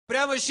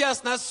Прямо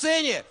сейчас на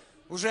сцене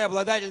уже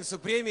обладательница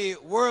премии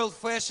World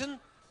Fashion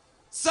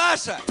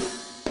Саша.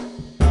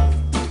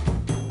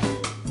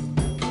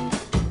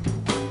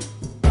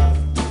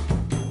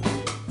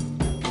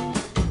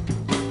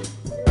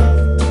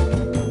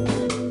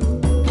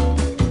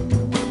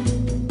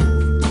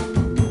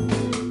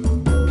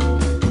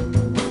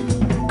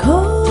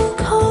 Cold,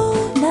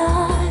 cold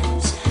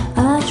nights,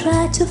 I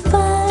try to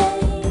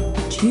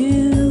find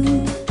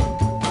you.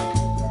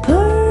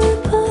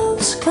 Purple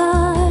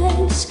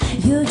skies,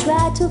 you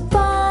try to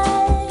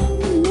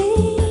find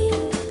me.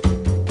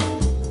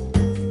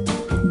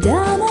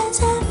 Diamonds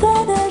and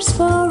feathers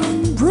for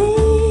in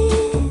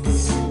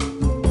breeze.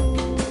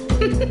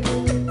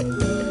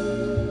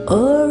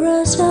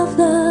 Auras of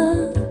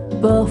love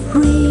for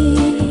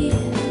free.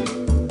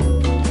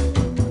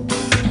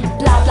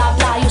 Blah blah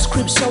blah, you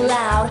scream so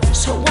loud.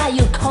 So why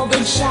you call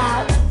and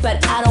shout?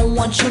 But I don't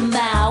want your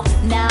mouth.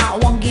 Now I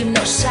won't give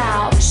no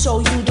sound. So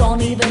you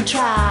don't even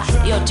try.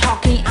 You're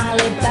talking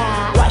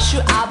alibi. Why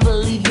should I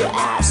believe your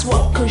ass?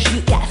 What? Cause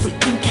you got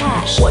freaking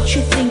cash. What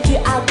you think you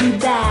I'll be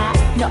back?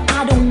 No,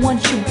 I don't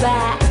want you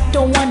back.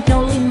 Don't want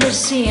no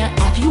limousine.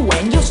 Have you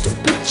and your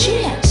stupid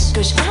chance?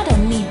 Cause I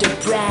don't need a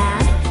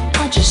brand.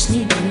 I just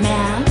need a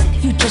man.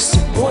 You just a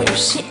boy or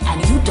shit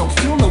and you don't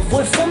feel no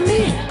void for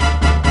me.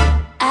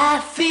 I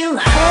feel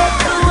hurt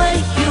the way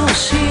you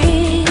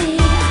see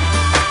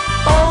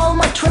all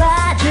my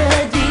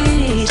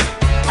tragedies.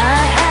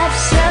 I have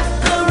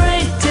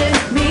separated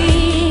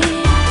me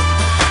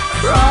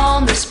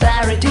from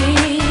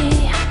disparity.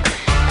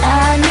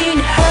 I need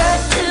her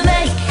to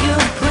make you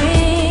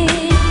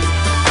breathe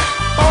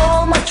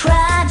all my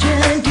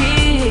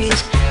tragedies.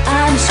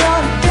 I'm so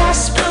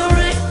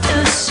desperate to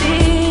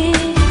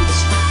cease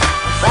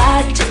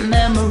fighting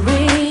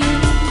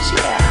memories.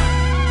 Yeah,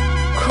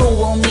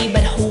 cruel me,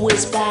 but who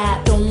is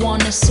bad? Don't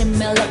want a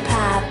similar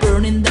path.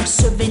 Burning them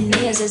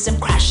souvenirs as I'm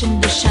crashing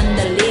the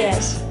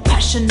chandeliers.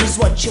 Passion is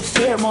what you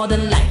fear more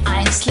than life.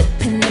 I ain't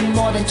slipping in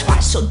more than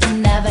twice, so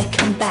don't never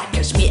come back.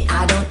 Cause me,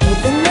 I don't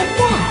even know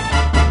that.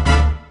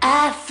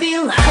 I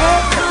feel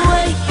hurt the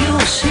way you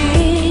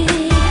see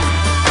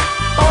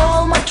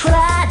all my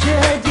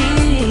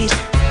tragedies.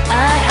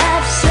 I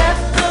have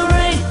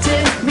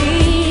separated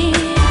me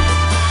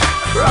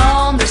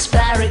from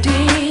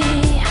disparity.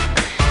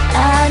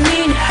 I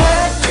need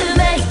her to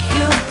make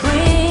you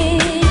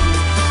breathe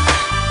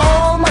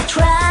all my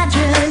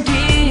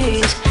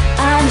tragedies.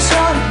 I'm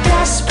so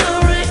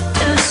desperate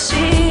to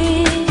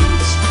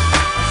cease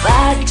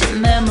fighting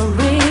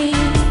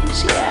memories.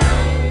 Yeah.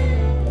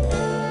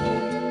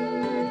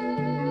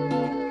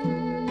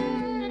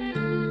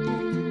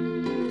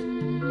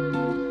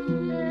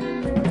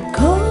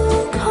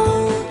 Cold,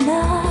 cold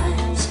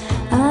nights,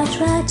 I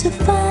try to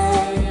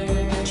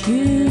find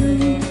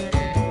you.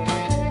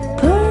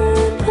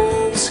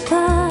 Purple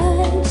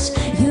skies,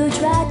 you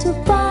try to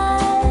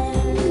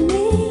find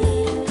me.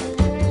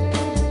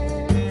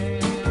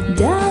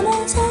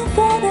 Diamonds and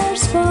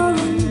feathers for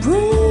in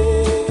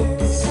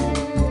breeze.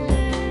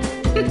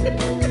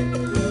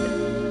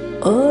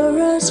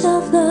 Auras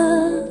of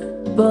love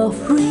for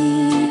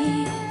free.